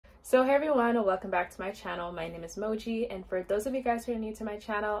So hey everyone, welcome back to my channel. My name is Moji, and for those of you guys who are new to my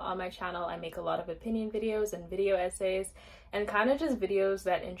channel, on my channel I make a lot of opinion videos and video essays and kind of just videos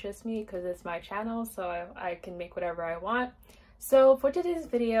that interest me because it's my channel, so I can make whatever I want. So for today's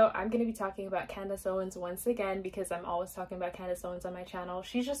video, I'm going to be talking about Candace Owens once again because I'm always talking about Candace Owens on my channel.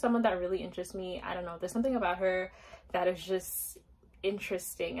 She's just someone that really interests me. I don't know, there's something about her that is just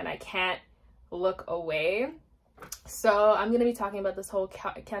interesting and I can't look away. So I'm gonna be talking about this whole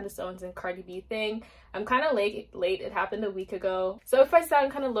Candace Owens and Cardi B thing. I'm kind of late. It happened a week ago. So if I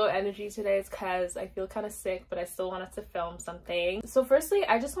sound kind of low energy today, it's because I feel kind of sick, but I still wanted to film something. So firstly,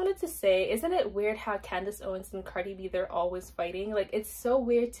 I just wanted to say, isn't it weird how Candace Owens and Cardi B, they're always fighting? Like, it's so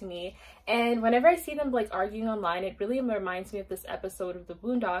weird to me. And whenever I see them like arguing online, it really reminds me of this episode of The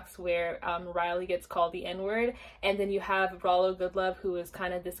Boondocks where Riley gets called the N-word, and then you have Rollo Goodlove, who is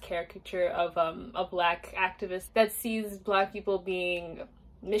kind of this caricature of a black activist that sees black people being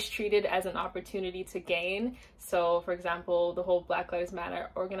mistreated as an opportunity to gain. So for example, the whole Black Lives Matter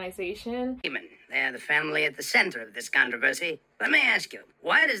organization. They're the family at the center of this controversy. Let me ask you,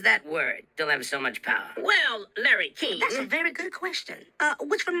 why does that word still have so much power? Well, Larry King. That's a very good question.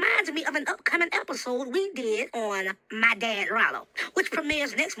 Which reminds me of an upcoming episode we did on My Dad Rollo, which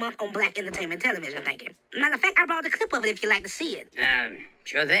premieres next month on Black Entertainment Television, thank you. Matter of fact, I brought a clip of it if you'd like to see it.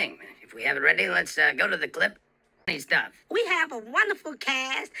 Sure thing. If we have it ready, let's go to the clip. Stuff. We have a wonderful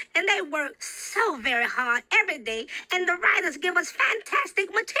cast, and they work so very hard every day, and the writers give us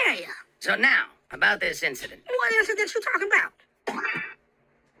fantastic material. So now, about this incident. What incident you talking about?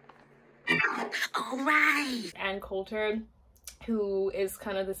 All right. Ann Coulter, who is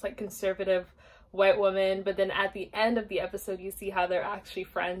kind of this like conservative white woman, but then at the end of the episode, you see how they're actually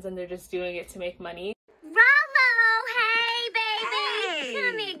friends and they're just doing it to make money.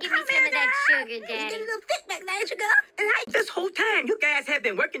 Sugar daddy. Get a little thick back there, sugar. This whole time, you guys have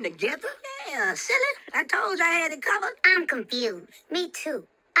been working together? Yeah, silly. I told you I had it covered. I'm confused. Me too.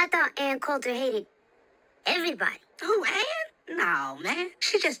 I thought Ann Coulter hated everybody. Who, Ann? No, man.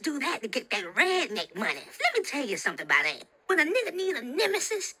 She just do that to get that redneck money. Let me tell you something about Ann. When a nigga need a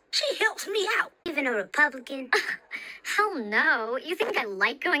nemesis, she helps me out. Even a Republican? Hell no. You think I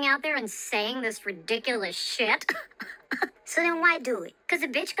like going out there and saying this ridiculous shit? So then why do it? Because a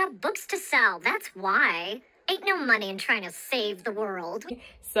bitch got books to sell. That's why. Ain't no money in trying to save the world.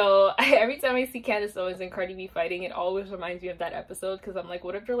 So every time I see Candace Owens and Cardi B fighting, it always reminds me of that episode because I'm like,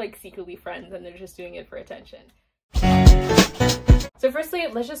 what if they're like secretly friends and they're just doing it for attention? So firstly,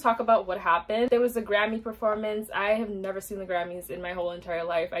 let's just talk about what happened. There was a Grammy performance. I have never seen the Grammys in my whole entire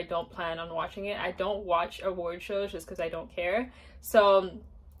life. I don't plan on watching it. I don't watch award shows just because I don't care. So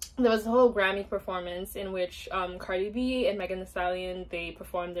there was a whole Grammy performance in which Cardi B and Megan Thee Stallion, they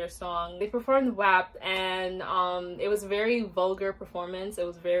performed their song. They performed WAP, and it was a very vulgar performance. It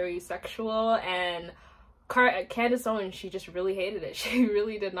was very sexual, and Candace Owens, she just really hated it. She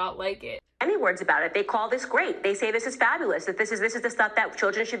really did not like it. Any words about it. They call this great. They say this is fabulous, that this is the stuff that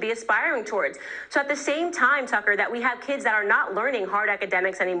children should be aspiring towards. So at the same time, Tucker, that we have kids that are not learning hard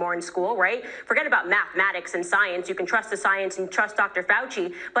academics anymore in school, right? Forget about mathematics and science. You can trust the science and trust Dr.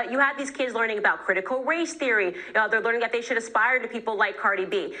 Fauci, but you have these kids learning about critical race theory. They're learning that they should aspire to people like Cardi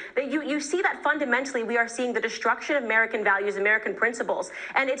B. That you see that fundamentally we are seeing the destruction of American values, American principles,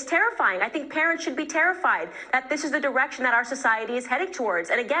 and it's terrifying. I think parents should be terrified that this is the direction that our society is heading towards.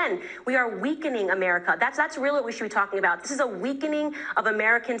 And again, we are weakening America. That's really what we should be talking about. This is a weakening of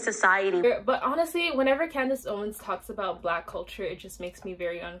American society. But honestly, whenever Candace Owens talks about black culture, it just makes me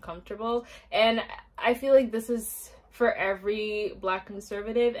very uncomfortable. And I feel like this is for every black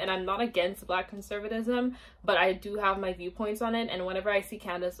conservative, and I'm not against black conservatism, but I do have my viewpoints on it. And whenever I see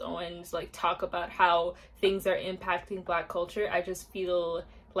Candace Owens like talk about how things are impacting black culture, I just feel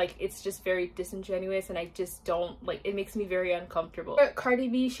like it's just very disingenuous, and I just don't like it. Makes me very uncomfortable. Cardi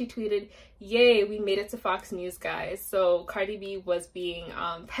B, she tweeted, "Yay, we made it to Fox News, guys." So Cardi B was being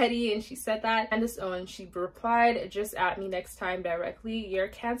petty, and she said that. Candace Owens, she replied, "Just at me next time directly. You're a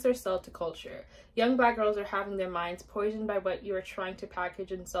cancer cell to culture. Young black girls are having their minds poisoned by what you are trying to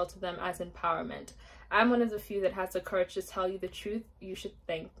package and sell to them as empowerment. I'm one of the few that has the courage to tell you the truth. You should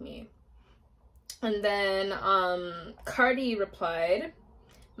thank me." And then Cardi replied,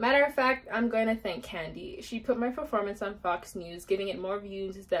 "Matter of fact, I'm going to thank Candy. She put my performance on Fox News, giving it more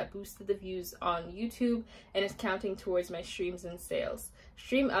views that boosted the views on YouTube and is counting towards my streams and sales.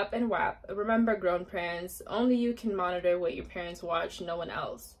 Stream up and WAP. Remember, grown parents, only you can monitor what your parents watch, no one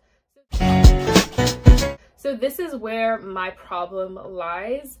else." So this is where my problem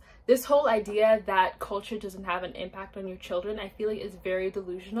lies. this whole idea that culture doesn't have an impact on your children, I feel like is very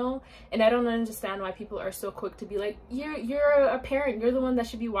delusional. And I don't understand why people are so quick to be like, you're a parent, you're the one that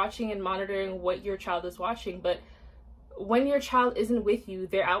should be watching and monitoring what your child is watching. But when your child isn't with you,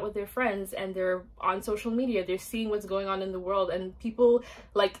 they're out with their friends and they're on social media, they're seeing what's going on in the world. And people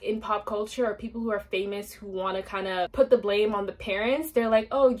like in pop culture, or people who are famous who want to kind of put the blame on the parents, they're like,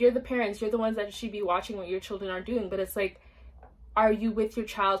 oh, you're the parents, you're the ones that should be watching what your children are doing. But it's like, are you with your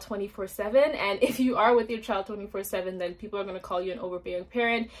child 24/7? And if you are with your child 24/7, then people are going to call you an overbearing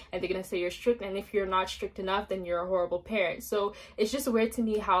parent, and they're going to say you're strict. And if you're not strict enough, then you're a horrible parent. So it's just weird to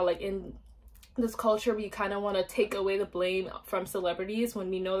me how like in this culture we kind of want to take away the blame from celebrities when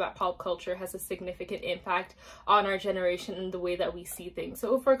we know that pop culture has a significant impact on our generation and the way that we see things.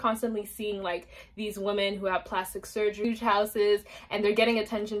 So if we're constantly seeing like these women who have plastic surgery, huge houses, and they're getting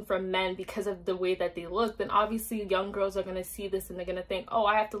attention from men because of the way that they look, then obviously young girls are going to see this and they're going to think, oh,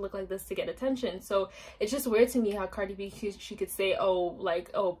 I have to look like this to get attention. So it's just weird to me how Cardi B, she could say, oh,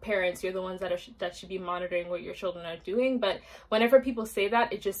 like, oh, parents, you're the ones that should be monitoring what your children are doing. But whenever people say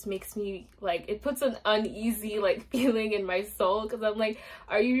that, it just makes me like, it puts an uneasy like feeling in my soul, because I'm like,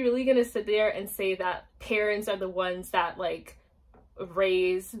 are you really gonna sit there and say that parents are the ones that like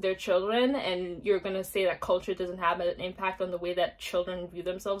raise their children, and you're gonna say that culture doesn't have an impact on the way that children view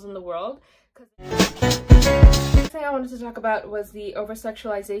themselves in the world? The thing I wanted to talk about was the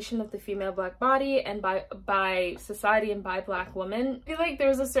over-sexualization of the female black body, and by society and by black women. I feel like there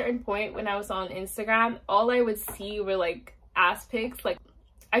was a certain point when I was on Instagram, all I would see were like ass pics. Like,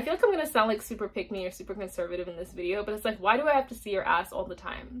 I feel like I'm gonna sound like super pick-me or super conservative in this video, but it's like, why do I have to see your ass all the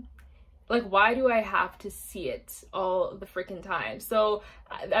time? Like, why do I have to see it all the freaking time? So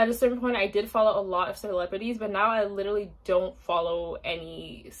at a certain point I did follow a lot of celebrities, but now I literally don't follow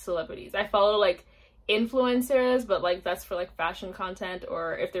any celebrities. I follow like influencers, but like that's for like fashion content,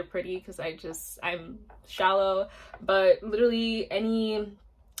 or if they're pretty, because I'm shallow. But literally any,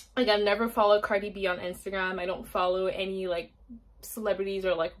 like, I've never followed Cardi B on Instagram. I don't follow any like celebrities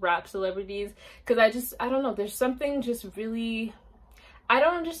or like rap celebrities, because I don't know, there's something just really, I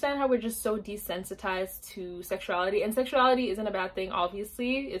don't understand how we're just so desensitized to sexuality. And sexuality isn't a bad thing,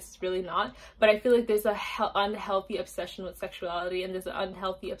 obviously, it's really not, but I feel like there's a unhealthy obsession with sexuality, and there's an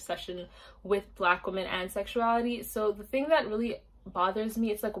unhealthy obsession with black women and sexuality. So the thing that really bothers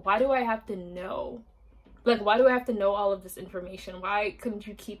me, it's like, why do I have to know? Like, why do I have to know all of this information? Why couldn't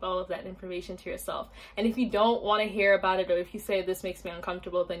you keep all of that information to yourself? And if you don't want to hear about it, or if you say this makes me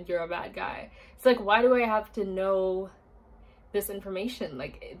uncomfortable, then you're a bad guy. It's like, why do I have to know this information?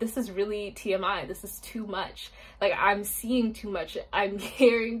 Like, this is really TMI. This is too much. Like, I'm seeing too much. I'm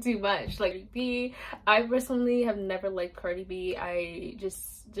hearing too much. Like, I personally have never liked Cardi B.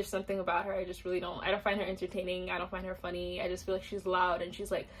 There's something about her I just really don't. I don't find her entertaining. I don't find her funny. I just feel like she's loud, and she's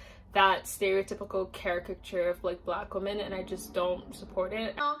like that stereotypical caricature of like black women, and I just don't support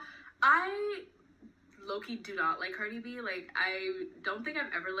it. I low-key do not like Cardi B. Like, I don't think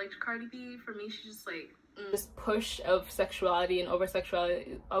I've ever liked Cardi B. For me, she's just like this push of sexuality and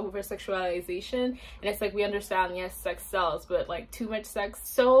over-sexualization, and it's like, we understand, yes, sex sells, but like too much sex,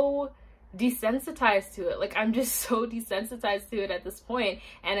 so desensitized to it. Like, I'm just so desensitized to it at this point,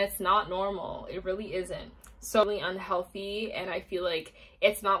 and it's not normal. It really isn't. So really unhealthy, and I feel like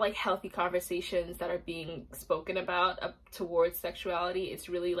it's not like healthy conversations that are being spoken about towards sexuality. It's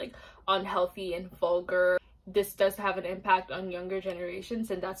really like unhealthy and vulgar. This does have an impact on younger generations,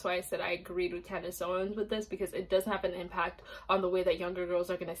 and that's why I said I agreed with Candace Owens with this, because it does have an impact on the way that younger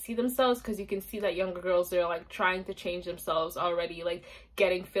girls are going to see themselves, because you can see that younger girls, they're like trying to change themselves already, like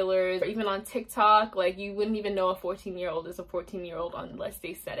getting fillers, or even on TikTok, like you wouldn't even know a 14-year-old is a 14-year-old unless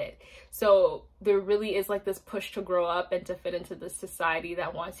they said it. So there really is like this push to grow up and to fit into this society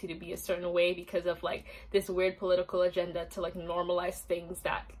that wants you to be a certain way, because of like this weird political agenda to like normalize things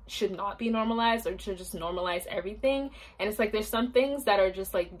that should not be normalized, or to just normalize everything. And it's like, there's some things that are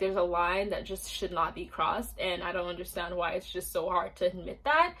just like, there's a line that just should not be crossed, and I don't understand why it's just so hard to admit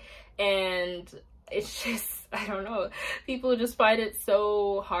that. And it's just, I don't know, people just find it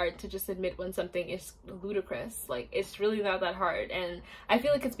so hard to just admit when something is ludicrous. Like, it's really not that hard. And I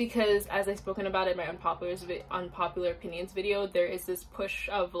feel like it's because, as I've spoken about in my unpopular opinions video, there is this push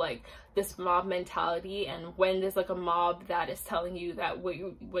of like this mob mentality, and when there's like a mob that is telling you that what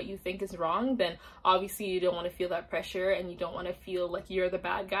you think is wrong, then obviously you don't want to feel that pressure, and you don't want to feel like you're the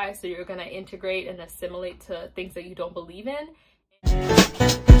bad guy, so you're gonna integrate and assimilate to things that you don't believe in.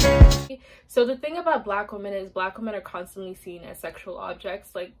 So the thing about black women is black women are constantly seen as sexual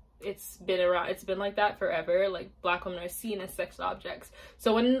objects. Like, it's been around, it's been like that forever. Like black women are seen as sex objects.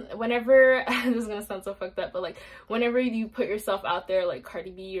 So whenever this is gonna sound so fucked up, but like whenever you put yourself out there like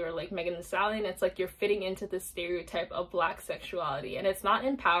Cardi B or like Megan Thee Stallion, it's like you're fitting into the stereotype of black sexuality, and it's not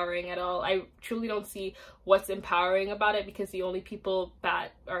empowering at all. I truly don't see what's empowering about it, because the only people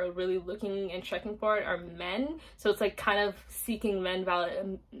that are really looking and checking for it are men. So it's like kind of seeking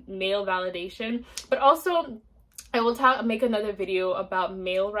male validation. But also I will make another video about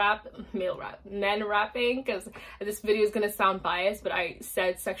men rapping, because this video is gonna sound biased, but I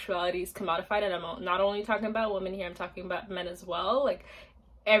said sexuality is commodified, and I'm not only talking about women here, I'm talking about men as well. Like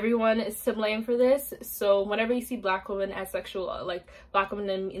everyone is to blame for this. So whenever you see black women as sexual, like black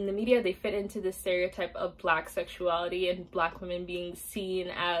women in the media, they fit into this stereotype of black sexuality and black women being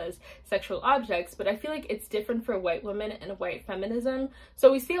seen as sexual objects. But I feel like it's different for white women and white feminism.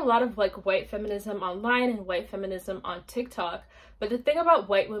 So we see a lot of like white feminism online and white feminism on TikTok. But the thing about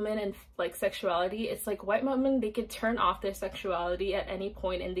white women and like sexuality, it's like white women, they could turn off their sexuality at any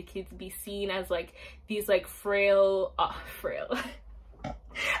point, and they could be seen as like these like frail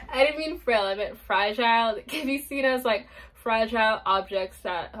I didn't mean frail, I meant fragile. They can be seen as like fragile objects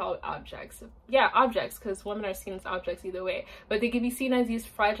objects, because women are seen as objects either way, but they can be seen as these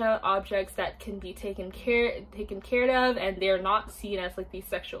fragile objects that can be taken care of, and they're not seen as like these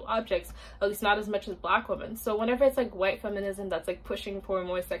sexual objects, at least not as much as black women. So whenever it's like white feminism that's like pushing for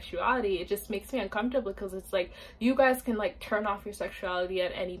more sexuality, it just makes me uncomfortable, because it's like you guys can like turn off your sexuality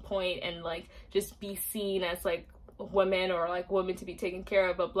at any point and like just be seen as like women, or like women to be taken care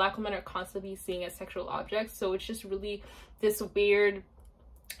of, but black women are constantly seen as sexual objects. So it's just really this weird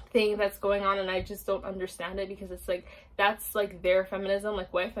thing that's going on, and I just don't understand it, because it's like that's like their feminism,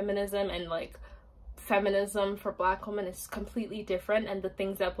 like white feminism, and like feminism for black women is completely different, and the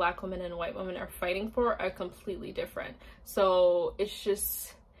things that black women and white women are fighting for are completely different. So it's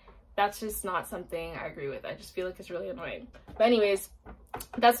just, that's just not something I agree with. I just feel like it's really annoying. But anyways,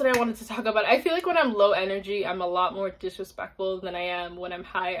 that's what I wanted to talk about. I feel like when I'm low energy, I'm a lot more disrespectful than I am when I'm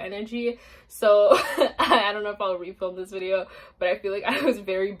high energy. So I don't know if I'll refilm this video, but I feel like I was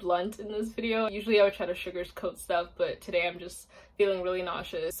very blunt in this video. Usually I would try to sugarcoat stuff, but today I'm just feeling really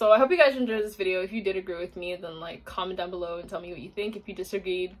nauseous. So I hope you guys enjoyed this video. If you did agree with me, then like comment down below and tell me what you think. If you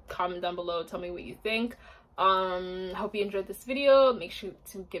disagreed, comment down below, tell me what you think. Hope you enjoyed this video. Make sure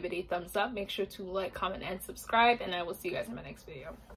to give it a thumbs up. Make sure to like, comment, and subscribe, and I will see you guys in my next video.